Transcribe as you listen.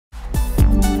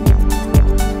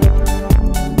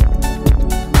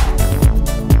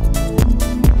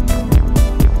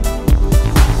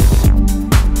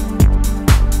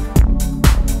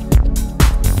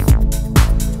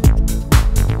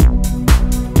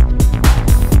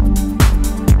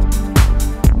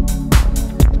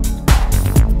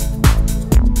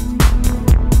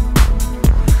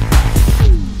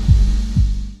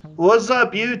What's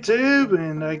up, YouTube?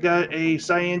 And I got a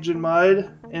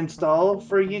cyanogenmod install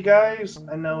for you guys.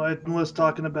 I know I was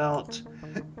talking about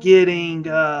getting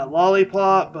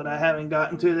Lollipop, but I haven't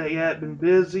gotten to that yet. Been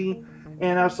busy,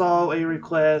 and I saw a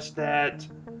request that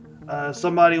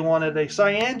somebody wanted a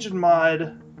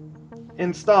cyanogenmod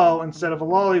install instead of a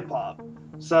Lollipop.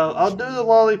 So I'll do the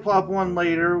Lollipop one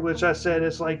later, which I said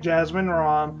is like Jasmine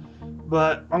ROM,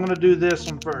 but I'm gonna do this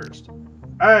one first.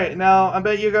 Alright, now I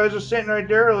bet you guys are sitting right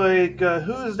there like,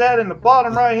 who is that in the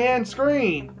bottom right hand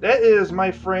screen? That is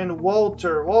my friend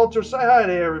Walter. Walter, say hi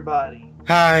to everybody.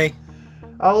 Hi.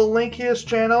 I will link his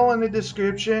channel in the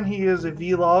description. He is a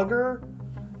vlogger,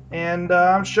 and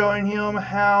I'm showing him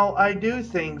how I do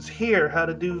things here, how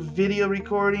to do video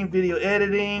recording, video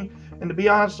editing, and to be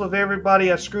honest with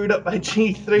everybody, I screwed up my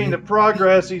G3 in the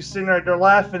progress. He's sitting right there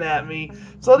laughing at me.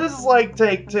 So this is like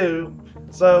take two.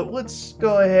 So let's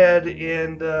go ahead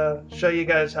and show you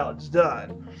guys how it's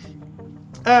done.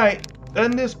 Alright,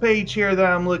 on this page here that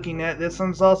I'm looking at, this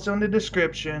one's also in the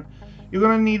description, you're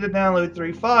going to need to download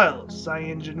 3 files: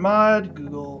 cyanogenmod,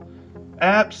 Google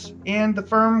Apps, and the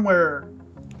firmware.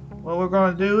 What we're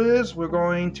going to do is we're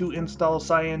going to install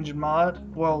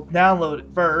cyanogenmod. Well, download it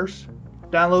first.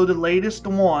 Download the latest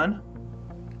one.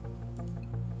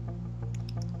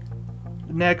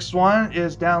 The next one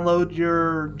is download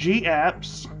your G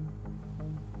apps.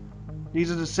 These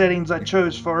are the settings I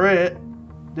chose for it.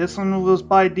 This one was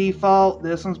by default,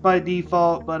 this one's by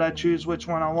default, but I choose which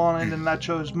one I wanted, and I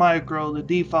chose micro. The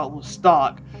default was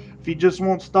stock. If you just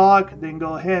want stock, then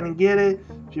go ahead and get it.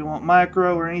 If you want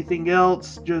micro or anything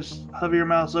else, just hover your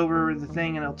mouse over the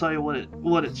thing and it'll tell you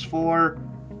what it's for.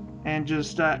 And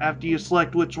just after you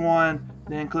select which one,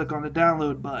 then click on the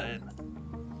download button.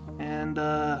 And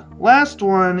last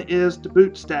one is the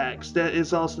boot stacks. That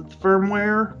is also the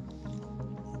firmware.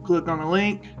 Click on the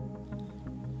link.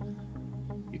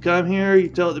 You come here, you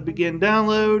tell it to begin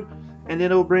download, and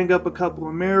then it'll bring up a couple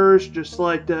of mirrors, just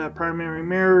like the primary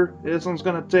mirror. This one's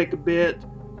going to take a bit,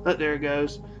 but there it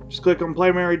goes. Just click on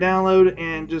primary download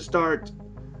and just start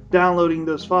downloading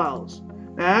those files.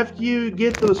 Now after you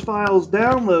get those files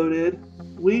downloaded,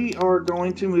 we are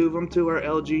going to move them to our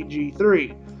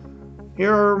LGG3.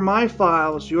 Here are my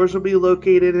files. Yours will be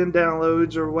located in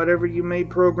downloads or whatever you may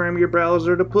program your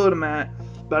browser to put them at.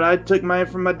 But I took mine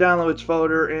from my downloads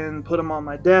folder and put them on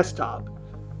my desktop.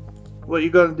 What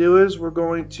you're going to do is we're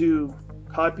going to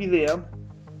copy them.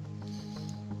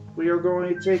 We are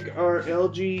going to take our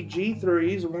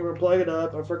LGG3s and we're going to plug it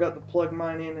up. I forgot to plug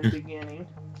mine in the beginning.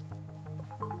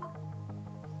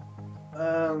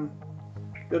 Go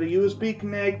to USB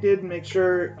connected, make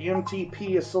sure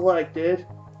MTP is selected.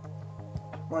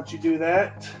 Once you do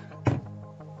that,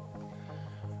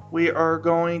 we are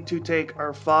going to take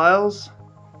our files,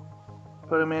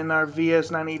 put them in our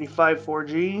VS985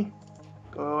 4G,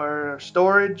 go to our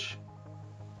storage,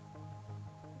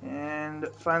 and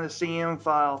find the CM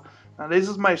file. Now this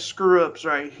is my screw ups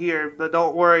right here, but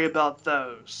don't worry about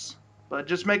those. But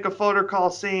just make a folder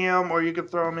called CM, or you can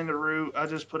throw them in the root. I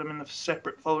just put them in a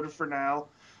separate folder for now.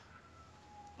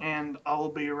 And I'll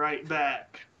be right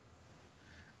back.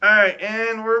 Alright,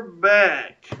 and we're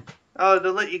back.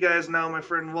 To let you guys know, my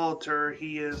friend Walter,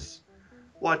 he is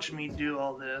watching me do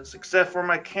all this. Except for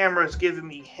my camera is giving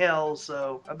me hell,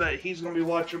 so I bet he's going to be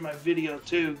watching my video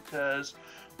too, because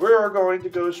we are going to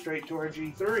go straight to our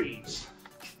G3s.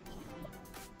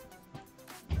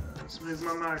 Let's move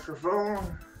my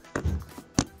microphone.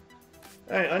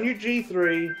 Alright, on your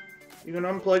G3, you're going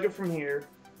to unplug it from here.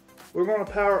 We're going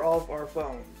to power off our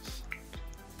phones.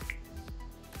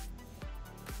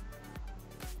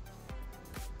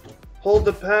 Hold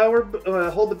the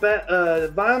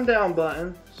volume down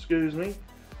button. Excuse me.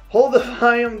 Hold the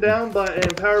volume down button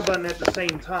and power button at the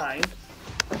same time.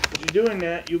 If you're doing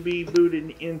that, you'll be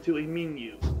booted into a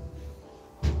menu. Let's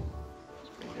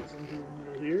bring this into the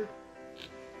middle here.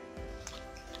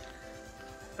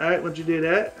 All right, once you do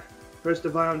that, press the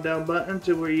volume down button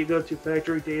to where you go to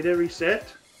factory data reset.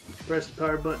 Press the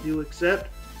power button to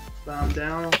accept. Volume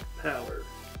down, power.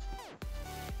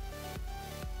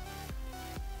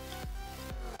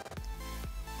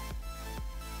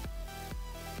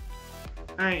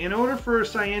 Alright, in order for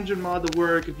cyanogenmod to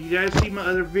work, if you guys see my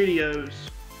other videos,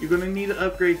 you're going to need to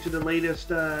upgrade to the latest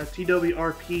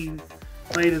TWRP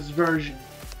latest version.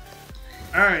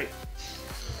 Alright,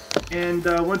 and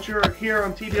once you're here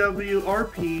on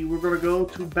TWRP, we're going to go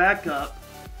to backup.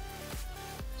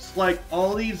 Select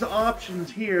all these options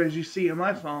here as you see on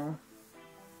my phone.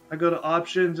 I go to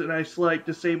options and I select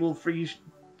disable free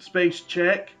space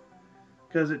check,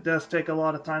 because it does take a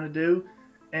lot of time to do.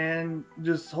 and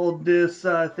just hold this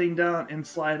thing down and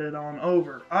slide it on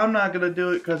over. I'm not going to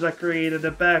do it because I created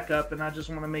a backup and I just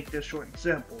want to make this short and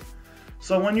simple.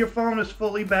 So when your phone is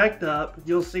fully backed up,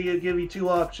 you'll see it give you two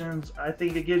options. I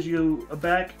think it gives you a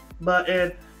back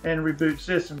button and reboot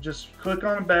system. Just click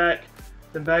on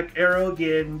the back arrow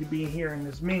again, and you'll be here in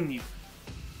this menu.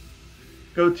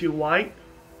 Go to wipe,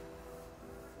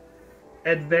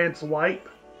 advanced wipe,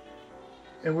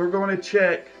 and we're going to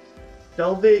check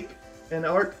Delvic and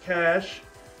Arc cache,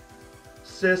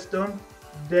 system,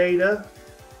 data,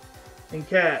 and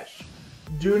cache.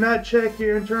 Do not check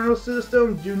your internal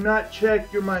system. Do not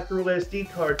check your micro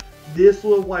SD card. This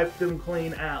will wipe them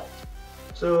clean out.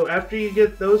 So after you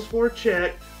get those four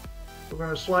checked, we're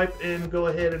going to swipe and go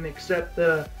ahead and accept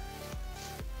the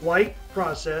wipe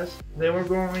process. Then we're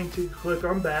going to click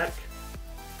on back,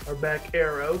 or back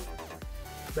arrow,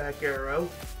 and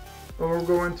we're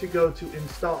going to go to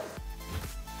install.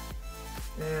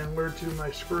 And we're to my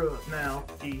screw up now.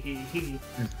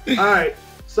 Alright,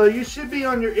 so you should be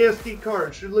on your SD card.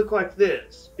 It should look like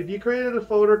this. If you created a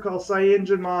folder called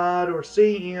cyanogenmod or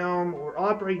CM or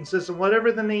operating system,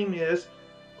 whatever the name is,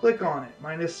 click on it,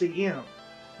 -CM.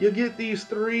 You'll get these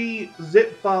 3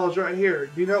 zip files right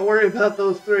here. Do not worry about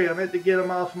those 3. I meant to get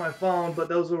them off my phone, but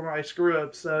those were my screw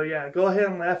ups. So yeah, go ahead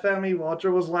and laugh at me.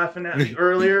 Walter was laughing at me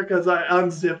earlier because I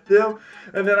unzipped them.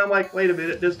 And then I'm like, wait a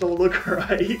minute, this don't look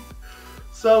right.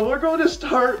 So we're going to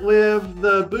start with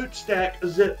the boot stack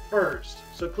zip first.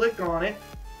 So click on it,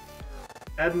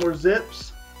 add more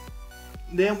zips.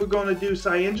 Then we're going to do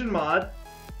cyanogenmod,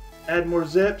 add more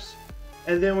zips,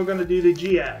 and then we're going to do the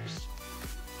GApps.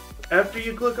 After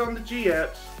you click on the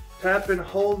GApps, tap and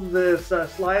hold this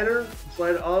slider,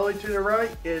 slide it all the way to the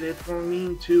right, and it's going to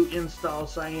mean to install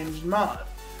cyanogenmod.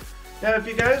 Now if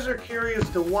you guys are curious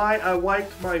to why I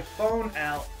wiped my phone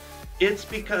out, it's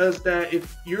because that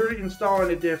if you're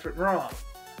installing a different ROM,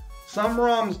 some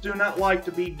ROMs do not like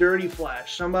to be dirty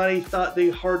flash. Somebody thought they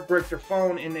hard bricked their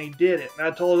phone and they did it. And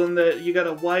I told them that you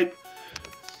gotta wipe,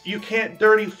 you can't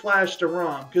dirty flash the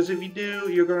ROM, because if you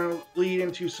do, you're gonna lead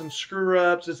into some screw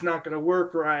ups. It's not gonna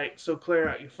work right. So clear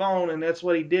out your phone, and that's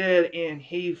what he did. And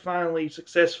he finally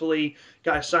successfully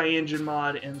got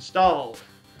cyanogenmod installed.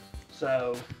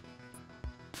 So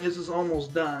this is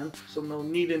almost done. So no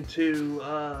needing to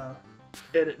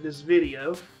edit this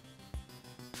video.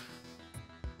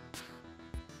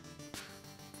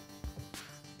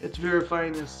 It's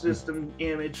verifying the system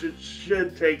image. It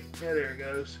should take, yeah, there it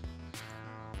goes.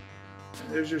 And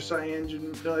there's your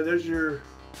cyanogen, there's your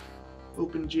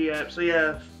open GApp. So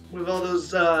yeah, with all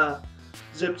those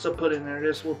zips I put in there,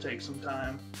 this will take some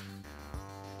time.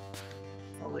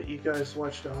 I'll let you guys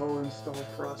watch the whole install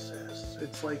process.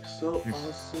 It's like so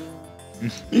awesome.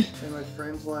 And my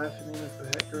friends laughing in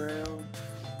the background.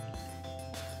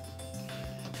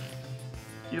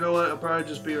 You know what? I'll probably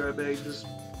just be right back. Just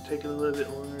take a little bit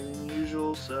longer than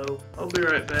usual, so I'll be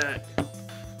right back.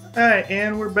 Alright,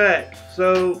 and we're back.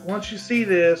 So once you see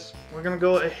this, we're gonna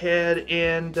go ahead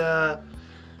and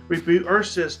reboot our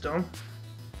system.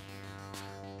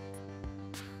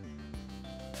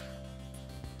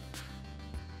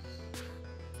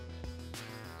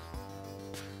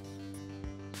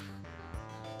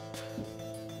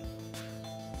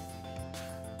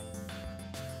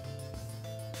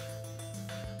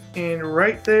 And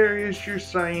right there is your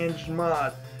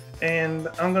cyanogenmod. And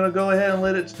I'm going to go ahead and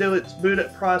let it do its boot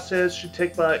up process. Should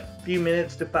take like a few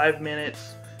minutes to 5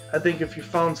 minutes. I think if your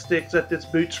phone sticks at this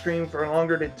boot screen for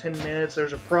longer than 10 minutes,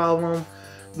 there's a problem.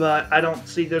 But I don't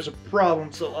see there's a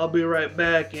problem, so I'll be right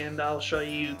back and I'll show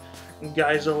you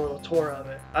guys a little tour of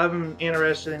it. I'm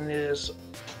interested in this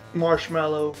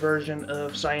Marshmallow version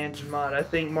of cyanogenmod. I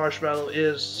think Marshmallow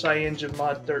is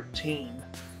cyanogenmod 13.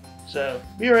 So,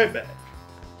 be right back.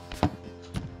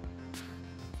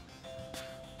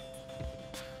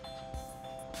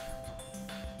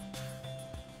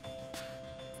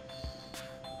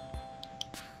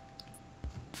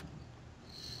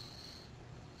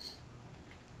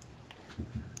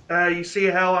 You see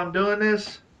how I'm doing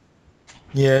this?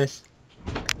 Yes.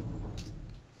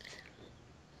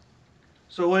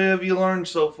 So what have you learned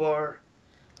so far?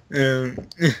 The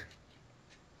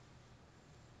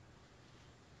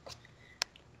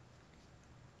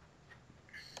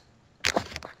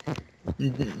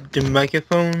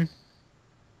microphone.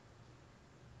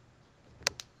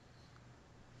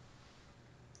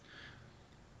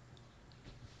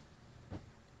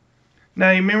 Now,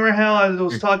 you remember how I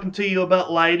was talking to you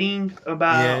about lighting?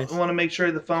 About Yes. I want to make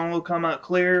sure the phone will come out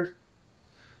clear.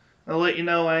 I'll let you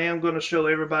know I am going to show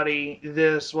everybody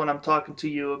this when I'm talking to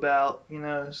you about, you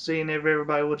know, seeing if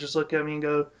everybody will just look at me and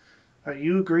go, "Are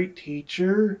you a great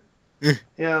teacher?"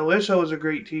 Yeah, I wish I was a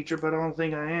great teacher, but I don't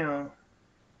think I am.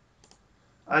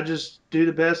 I just do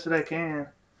the best that I can.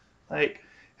 Like,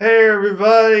 hey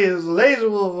everybody, it's Laser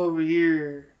Wolf over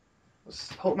here.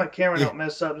 Let's hope my camera don't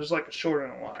mess up. There's like a short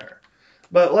on a wire.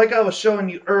 But like I was showing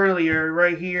you earlier,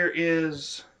 right here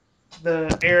is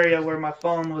the area where my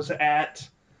phone was at.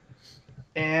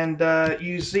 And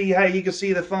you see how you can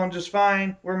see the phone just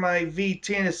fine. Where my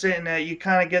V10 is sitting at, you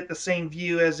kind of get the same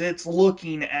view as it's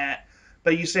looking at.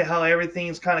 But you see how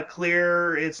everything's kind of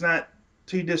clear. It's not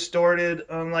too distorted.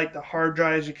 Unlike the hard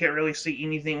drives, you can't really see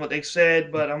anything what they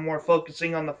said. But I'm more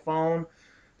focusing on the phone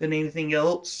than anything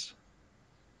else.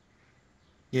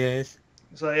 Yes.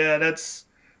 So yeah, that's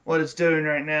what it's doing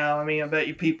right now. I mean, I bet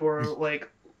you people are like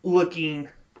looking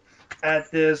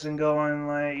at this and going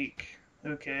like,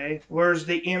 okay, where's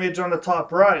the image on the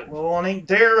top right? Well, it ain't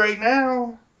there right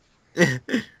now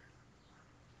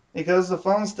because the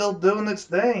phone's still doing its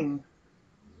thing.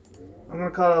 I'm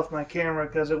gonna cut off my camera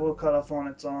because it will cut off on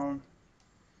its own.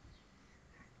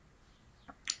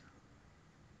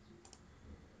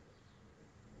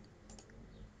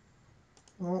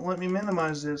 It won't let me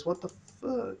minimize this. What the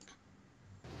fuck?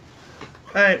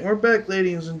 Alright, we're back,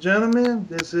 ladies and gentlemen.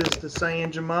 This is the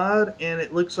cyanogenmod, and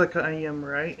it looks like I am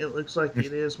right. It looks like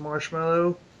it is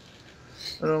Marshmallow.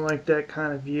 I don't like that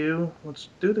kind of view. Let's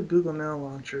do the Google Now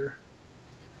launcher.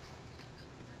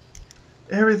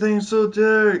 Everything's so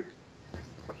dark.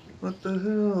 What the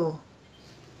hell?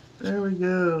 There we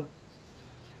go.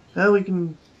 Now we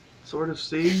can sort of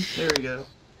see. There we go.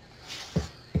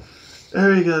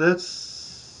 There we go.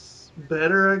 That's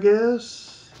better, I guess.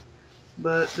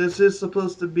 But this is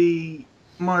supposed to be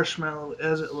Marshmallow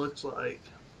as it looks like.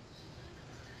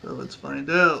 So let's find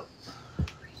out.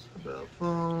 About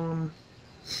phone.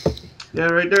 Yeah,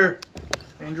 right there.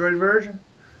 Android version.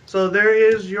 So there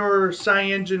is your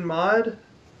CyanogenMod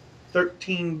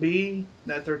 13B.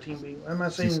 Not 13B. Why am I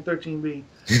saying 13B?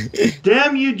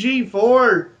 Damn you,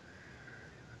 G4!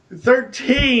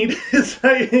 13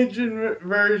 CyanogenMod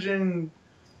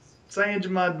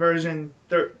version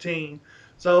 13.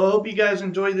 So I hope you guys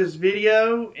enjoyed this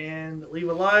video, and leave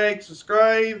a like,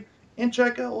 subscribe, and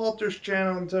check out Walter's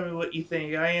channel and tell me what you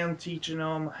think. I am teaching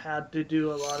him how to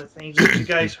do a lot of things that you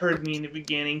guys heard me in the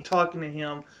beginning, talking to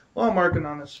him while I'm working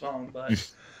on his phone.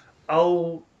 But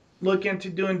I'll look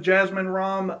into doing Jasmine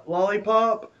ROM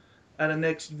Lollipop at a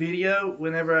next video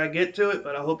whenever I get to it.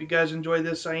 But I hope you guys enjoy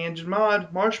this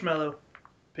CyanogenMod Marshmallow.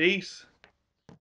 Peace.